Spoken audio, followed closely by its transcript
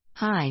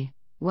Hi,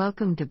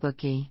 welcome to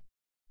Bookie.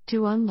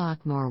 To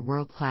unlock more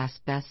world-class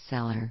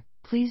bestseller,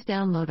 please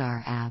download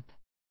our app.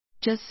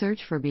 Just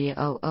search for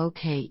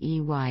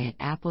BOOKEY at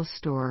Apple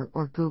Store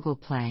or Google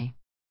Play.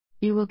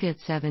 You will get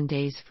 7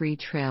 days free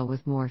trial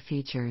with more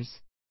features.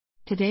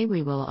 Today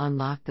we will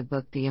unlock the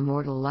book The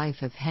Immortal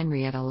Life of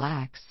Henrietta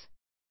Lacks.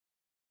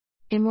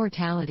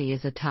 Immortality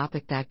is a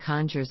topic that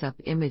conjures up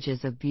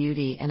images of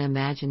beauty and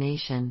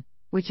imagination,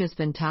 which has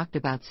been talked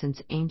about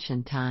since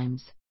ancient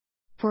times.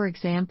 For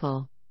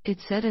example,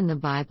 it's said in the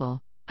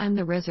Bible, "I'm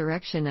the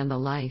resurrection and the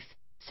life,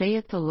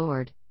 saith the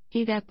Lord,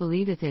 he that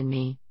believeth in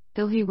me,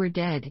 though he were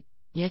dead,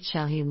 yet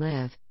shall he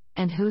live,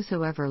 and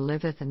whosoever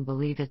liveth and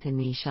believeth in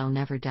me shall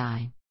never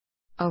die."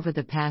 Over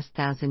the past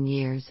 1,000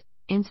 years,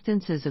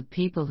 instances of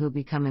people who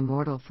become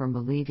immortal from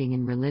believing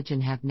in religion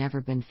have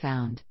never been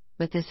found,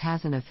 but this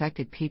hasn't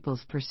affected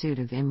people's pursuit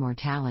of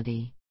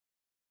immortality.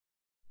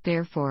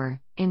 Therefore,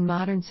 in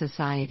modern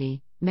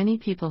society, many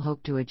people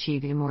hope to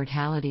achieve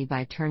immortality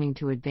by turning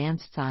to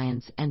advanced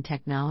science and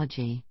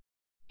technology.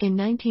 In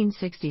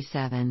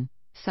 1967,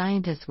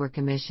 scientists were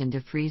commissioned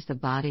to freeze the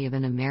body of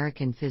an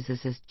American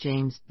physicist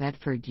James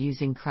Bedford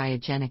using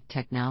cryogenic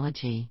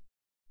technology.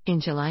 In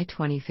July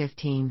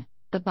 2015,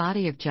 the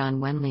body of John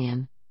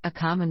Wenlian, a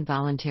common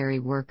voluntary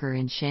worker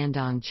in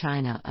Shandong,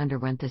 China,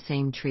 underwent the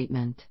same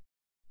treatment.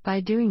 By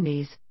doing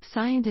these,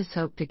 scientists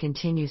hope to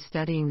continue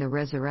studying the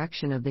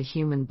resurrection of the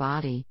human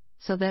body,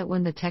 so that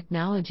when the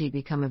technology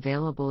become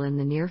available in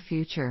the near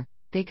future,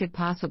 they could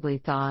possibly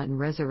thaw and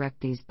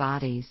resurrect these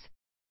bodies.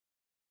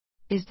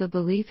 Is the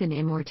belief in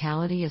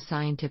immortality a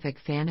scientific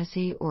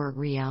fantasy or a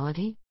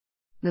reality?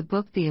 The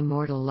book The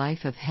Immortal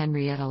Life of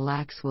Henrietta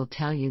Lacks will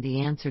tell you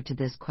the answer to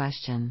this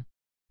question.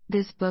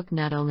 This book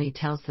not only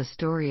tells the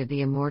story of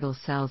the immortal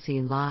cells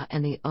HeLa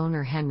and the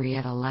owner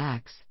Henrietta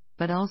Lacks,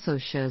 but also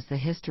shows the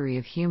history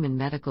of human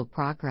medical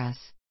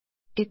progress.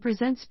 It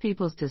presents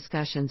people's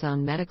discussions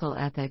on medical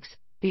ethics,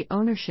 the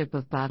ownership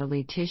of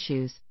bodily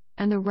tissues,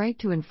 and the right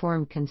to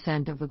informed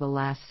consent over the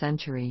last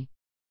century.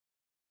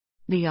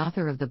 The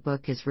author of the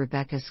book is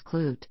Rebecca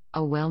Skloot,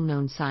 a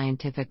well-known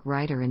scientific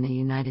writer in the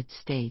United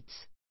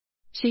States.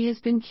 She has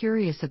been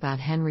curious about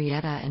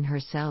Henrietta and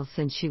her cells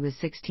since she was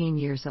 16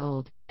 years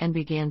old, and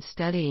began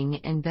studying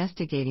and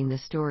investigating the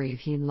story of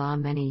HeLa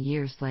many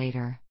years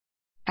later.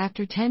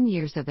 After 10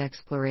 years of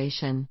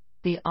exploration,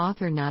 the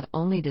author not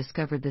only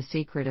discovered the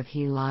secret of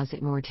HeLa's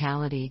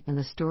immortality and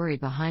the story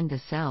behind the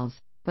cells,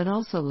 but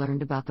also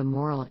learned about the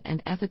moral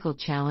and ethical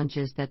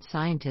challenges that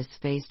scientists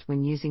faced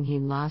when using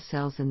HeLa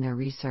cells in their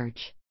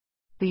research.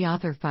 The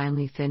author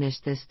finally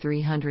finished this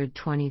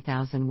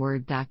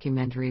 320,000-word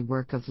documentary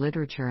work of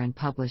literature and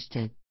published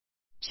it.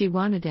 She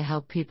wanted to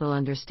help people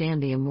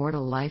understand the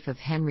immortal life of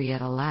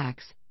Henrietta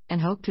Lacks, and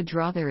hoped to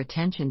draw their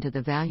attention to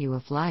the value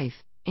of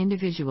life,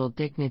 individual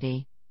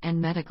dignity, and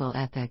medical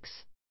ethics.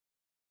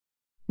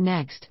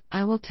 Next,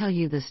 I will tell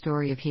you the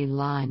story of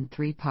HeLa in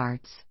 3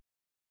 parts.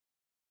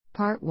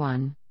 Part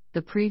 1,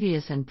 The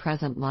Previous and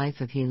Present Life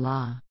of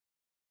HeLa.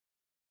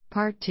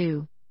 Part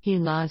 2,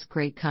 HeLa's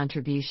Great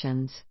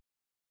Contributions.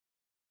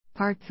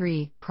 Part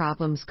 3,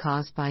 Problems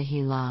Caused by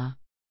HeLa.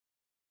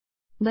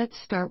 Let's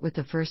start with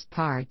the first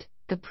part,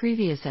 The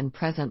Previous and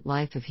Present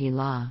Life of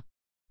HeLa.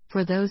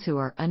 For those who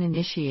are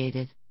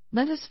uninitiated,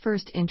 let us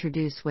first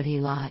introduce what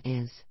HeLa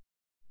is.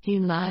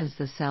 HeLa is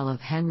the cell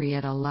of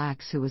Henrietta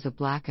Lacks, who was a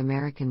Black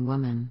American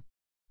woman.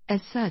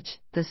 As such,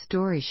 the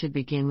story should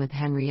begin with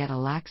Henrietta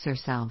Lacks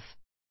herself.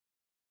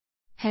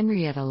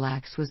 Henrietta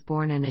Lacks was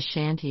born in a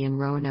shanty in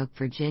Roanoke,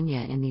 Virginia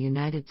in the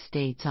United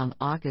States on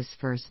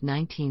August 1,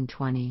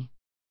 1920.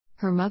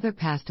 Her mother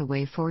passed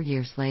away 4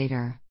 years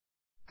later.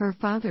 Her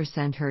father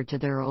sent her to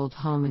their old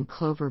home in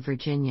Clover,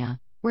 Virginia,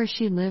 where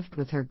she lived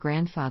with her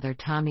grandfather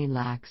Tommy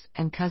Lacks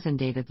and cousin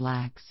David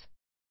Lacks.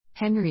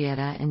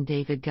 Henrietta and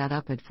David got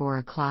up at 4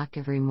 o'clock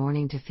every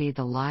morning to feed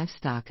the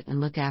livestock and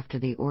look after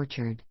the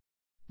orchard.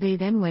 They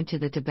then went to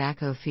the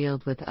tobacco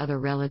field with other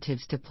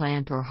relatives to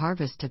plant or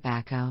harvest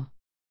tobacco.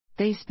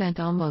 They spent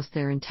almost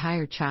their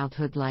entire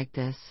childhood like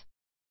this.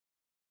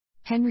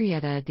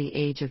 Henrietta at the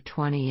age of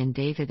 20 and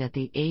David at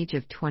the age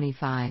of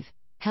 25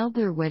 held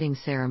their wedding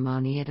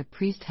ceremony at a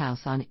priest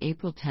house on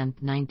April 10,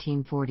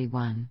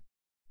 1941.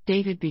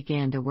 David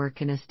began to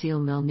work in a steel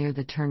mill near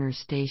the Turner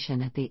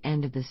Station at the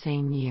end of the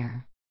same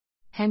year.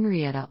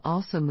 Henrietta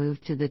also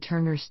moved to the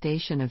Turner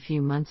Station a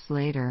few months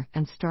later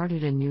and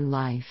started a new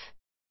life.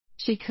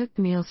 She cooked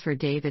meals for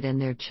David and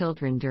their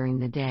children during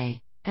the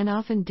day, and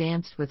often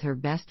danced with her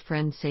best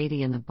friend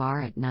Sadie in the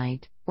bar at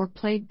night, or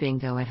played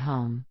bingo at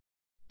home.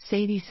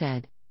 Sadie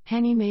said,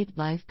 "Henny made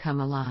life come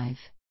alive.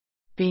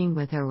 Being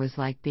with her was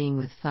like being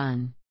with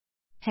fun.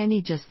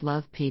 Henny just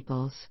loved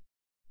peoples.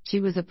 She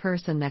was a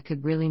person that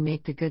could really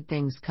make the good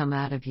things come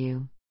out of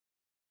you."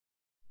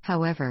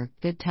 However,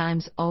 good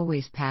times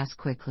always pass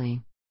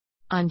quickly.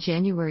 On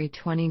January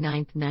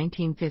 29,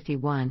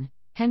 1951,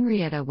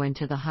 Henrietta went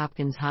to the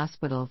Hopkins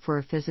Hospital for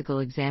a physical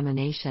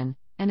examination,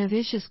 and a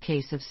vicious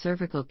case of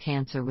cervical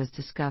cancer was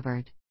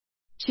discovered.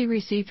 She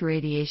received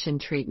radiation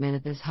treatment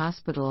at this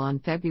hospital on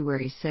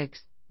February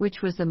 6,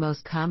 which was the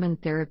most common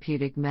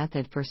therapeutic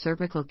method for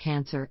cervical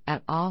cancer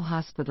at all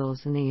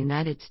hospitals in the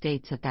United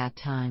States at that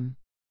time.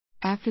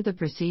 After the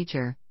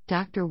procedure,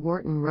 Dr.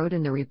 Wharton wrote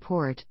in the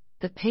report,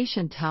 "The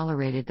patient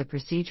tolerated the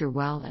procedure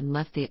well and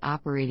left the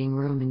operating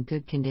room in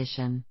good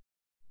condition."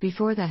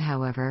 Before that,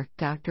 however,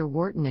 Dr.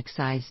 Wharton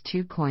excised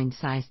 2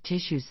 coin-sized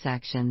tissue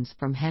sections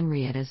from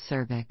Henrietta's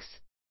cervix.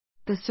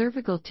 The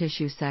cervical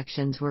tissue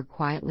sections were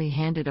quietly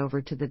handed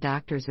over to the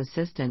doctor's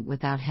assistant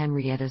without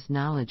Henrietta's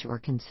knowledge or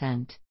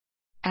consent.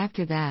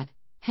 After that,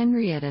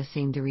 Henrietta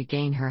seemed to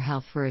regain her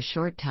health for a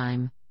short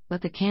time,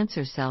 but the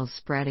cancer cells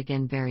spread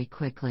again very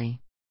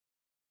quickly.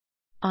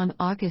 On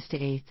August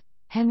 8,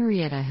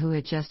 Henrietta, who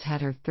had just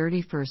had her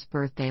 31st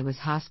birthday, was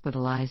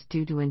hospitalized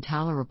due to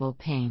intolerable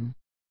pain.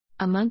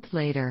 A month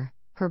later,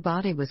 her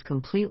body was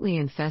completely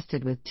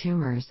infested with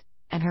tumors,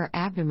 and her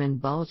abdomen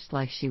bulged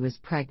like she was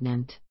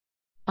pregnant.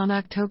 On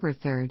October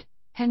 3,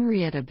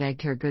 Henrietta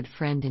begged her good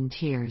friend in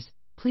tears,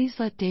 "Please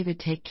let David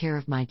take care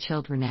of my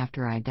children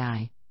after I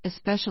die,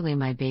 especially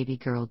my baby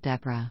girl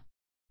Deborah."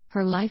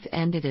 Her life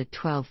ended at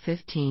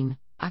 12:15,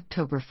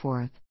 October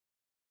 4.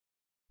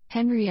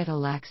 Henrietta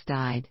Lacks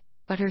died,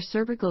 but her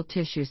cervical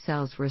tissue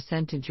cells were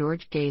sent to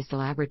George Gay's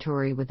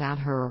laboratory without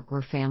her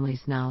or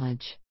family's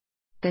knowledge.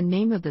 The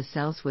name of the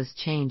cells was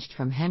changed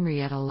from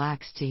Henrietta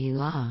Lacks to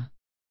HeLa.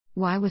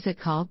 Why was it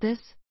called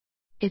this?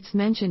 It's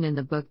mentioned in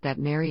the book that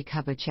Mary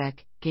Kubitschek,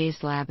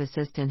 Gay's lab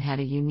assistant, had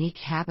a unique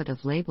habit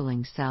of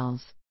labeling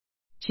cells.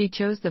 She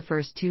chose the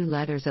first 2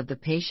 letters of the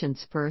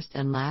patient's first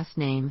and last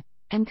name,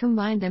 and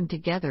combined them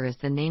together as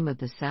the name of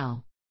the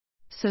cell.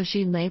 So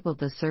she labeled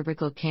the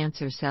cervical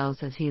cancer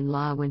cells as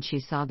HeLa when she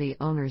saw the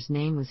owner's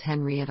name was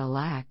Henrietta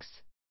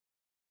Lacks.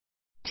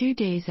 2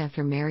 days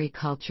after Mary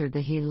cultured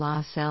the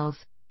HeLa cells,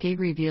 Gay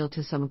revealed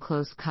to some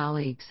close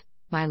colleagues,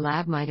 "My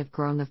lab might have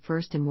grown the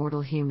first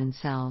immortal human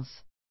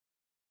cells."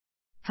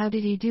 How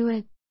did he do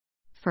it?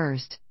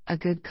 First, a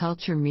good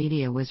culture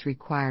media was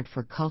required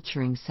for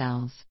culturing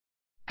cells.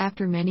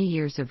 After many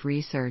years of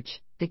research,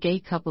 the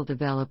Gay couple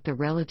developed a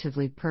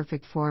relatively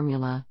perfect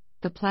formula: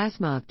 the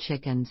plasma of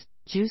chickens,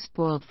 juice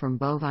boiled from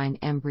bovine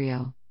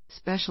embryo,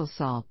 special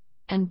salt,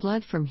 and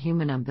blood from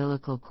human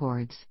umbilical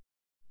cords.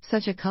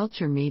 Such a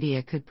culture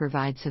media could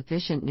provide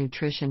sufficient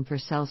nutrition for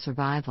cell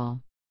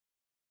survival.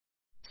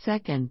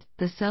 Second,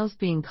 the cells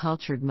being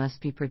cultured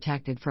must be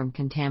protected from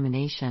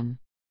contamination.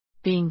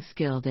 Being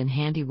skilled in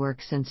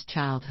handiwork since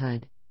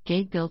childhood,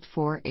 Gay built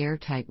 4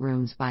 airtight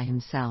rooms by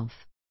himself.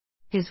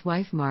 His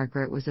wife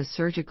Margaret was a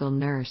surgical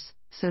nurse,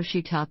 so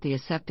she taught the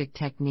aseptic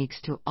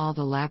techniques to all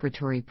the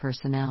laboratory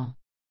personnel.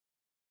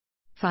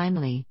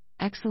 Finally,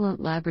 excellent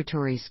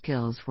laboratory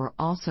skills were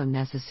also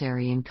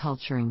necessary in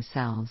culturing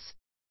cells.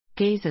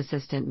 Gay's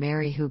assistant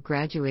Mary, who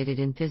graduated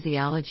in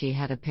physiology,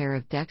 had a pair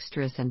of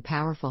dexterous and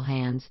powerful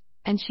hands,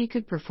 and she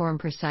could perform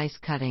precise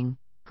cutting,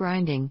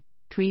 grinding,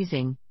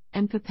 tweezing,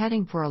 and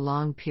pipetting for a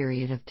long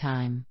period of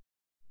time.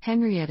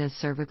 Henrietta's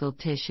cervical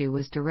tissue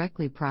was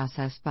directly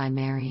processed by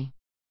Mary.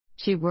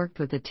 She worked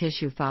with the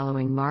tissue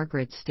following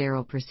Margaret's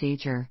sterile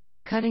procedure,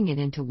 cutting it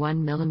into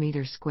 1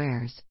 mm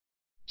squares.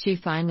 She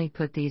finally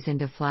put these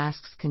into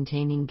flasks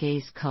containing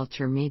Gay's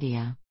culture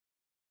media.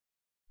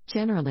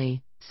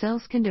 Generally,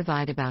 cells can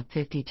divide about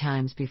 50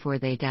 times before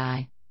they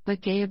die,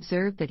 but Gay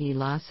observed that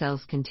HeLa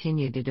cells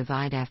continued to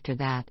divide after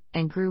that,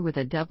 and grew with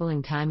a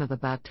doubling time of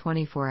about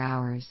 24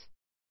 hours.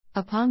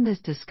 Upon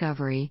this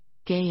discovery,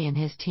 Gay and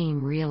his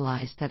team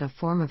realized that a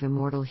form of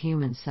immortal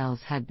human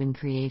cells had been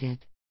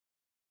created.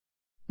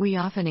 We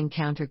often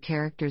encounter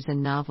characters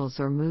in novels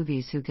or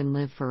movies who can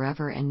live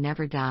forever and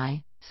never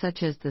die,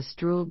 such as the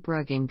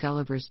Struldbrug in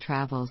Gulliver's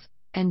Travels,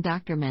 and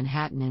Dr.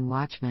 Manhattan in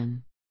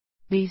Watchmen.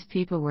 These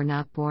people were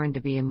not born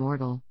to be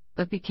immortal,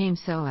 but became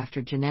so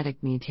after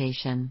genetic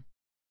mutation.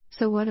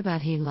 So what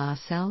about HeLa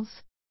cells?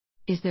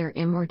 Is their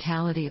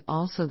immortality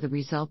also the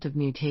result of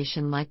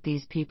mutation like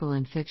these people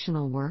in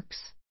fictional works?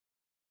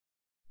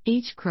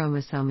 Each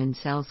chromosome in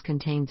cells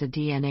contains a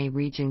DNA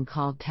region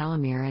called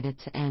telomere at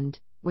its end,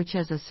 which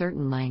has a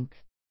certain length.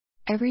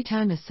 Every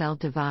time a cell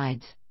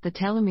divides, the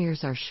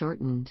telomeres are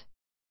shortened.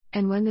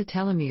 And when the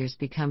telomeres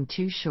become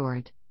too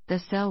short, the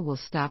cell will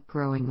stop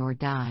growing or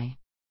die.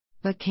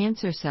 But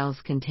cancer cells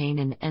contain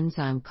an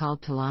enzyme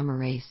called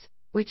telomerase,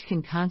 which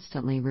can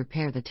constantly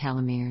repair the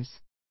telomeres.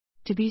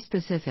 To be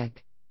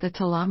specific, the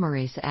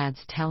telomerase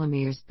adds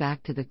telomeres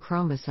back to the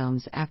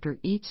chromosomes after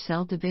each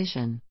cell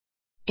division.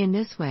 In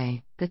this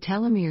way, the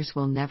telomeres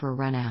will never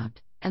run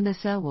out, and the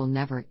cell will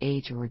never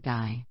age or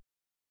die.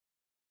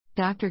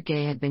 Dr.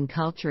 Gay had been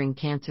culturing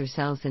cancer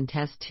cells in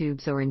test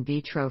tubes or in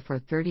vitro for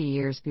 30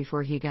 years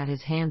before he got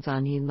his hands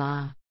on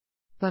HeLa.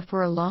 But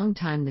for a long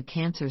time the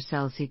cancer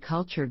cells he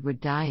cultured would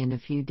die in a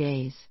few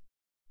days.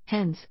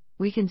 Hence,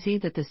 we can see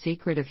that the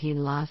secret of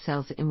HeLa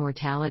cells'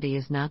 immortality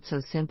is not so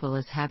simple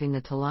as having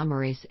the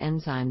telomerase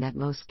enzyme that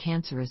most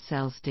cancerous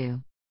cells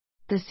do.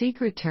 The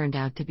secret turned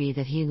out to be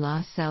that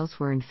HeLa cells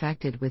were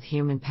infected with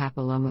human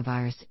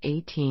papillomavirus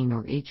 18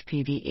 or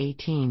HPV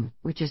 18,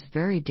 which is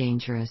very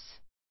dangerous.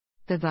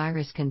 The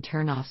virus can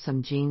turn off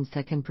some genes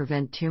that can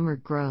prevent tumor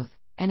growth,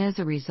 and as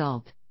a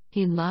result,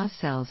 HeLa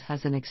cells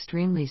has an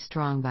extremely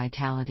strong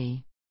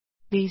vitality.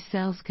 These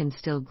cells can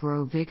still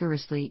grow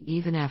vigorously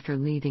even after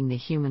leaving the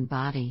human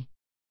body.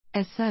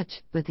 As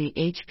such, with the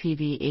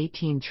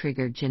HPV-18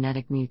 triggered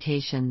genetic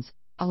mutations,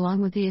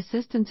 along with the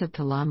assistance of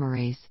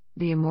telomerase,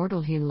 the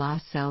immortal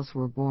HeLa cells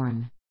were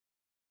born.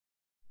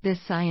 This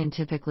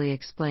scientifically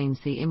explains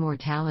the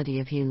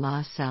immortality of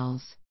HeLa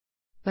cells.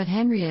 But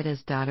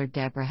Henrietta's daughter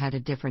Deborah had a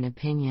different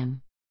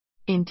opinion.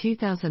 In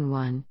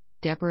 2001,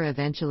 Deborah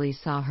eventually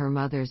saw her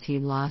mother's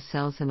HeLa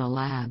cells in a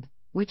lab,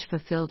 which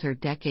fulfilled her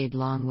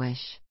decade-long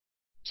wish.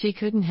 She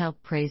couldn't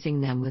help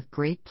praising them with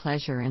great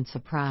pleasure and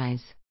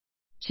surprise.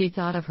 She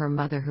thought of her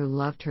mother who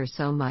loved her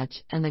so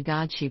much and the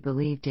God she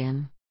believed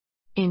in.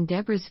 In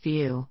Deborah's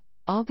view,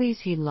 all these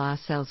HeLa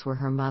cells were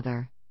her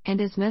mother, and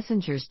as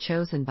messengers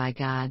chosen by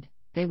God,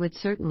 they would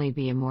certainly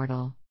be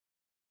immortal.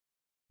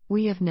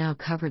 We have now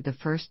covered the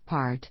first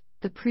part,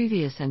 the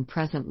previous and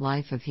present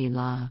life of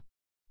HeLa.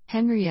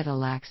 Henrietta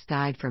Lacks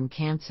died from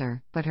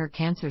cancer, but her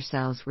cancer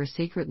cells were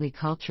secretly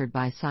cultured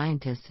by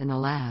scientists in a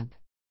lab.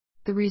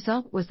 The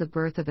result was the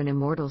birth of an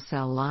immortal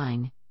cell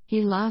line,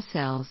 HeLa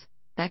cells,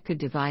 that could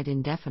divide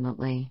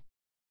indefinitely.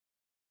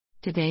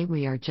 Today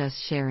we are just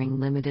sharing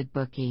limited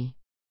bookie.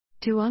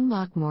 To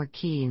unlock more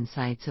key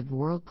insights of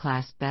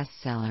world-class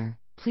bestseller,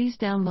 please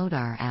download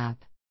our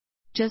app.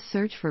 Just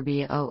search for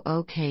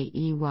BOOKEY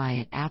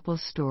at Apple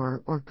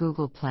Store or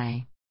Google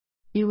Play.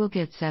 You will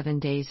get 7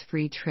 days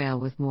free trial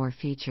with more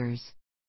features.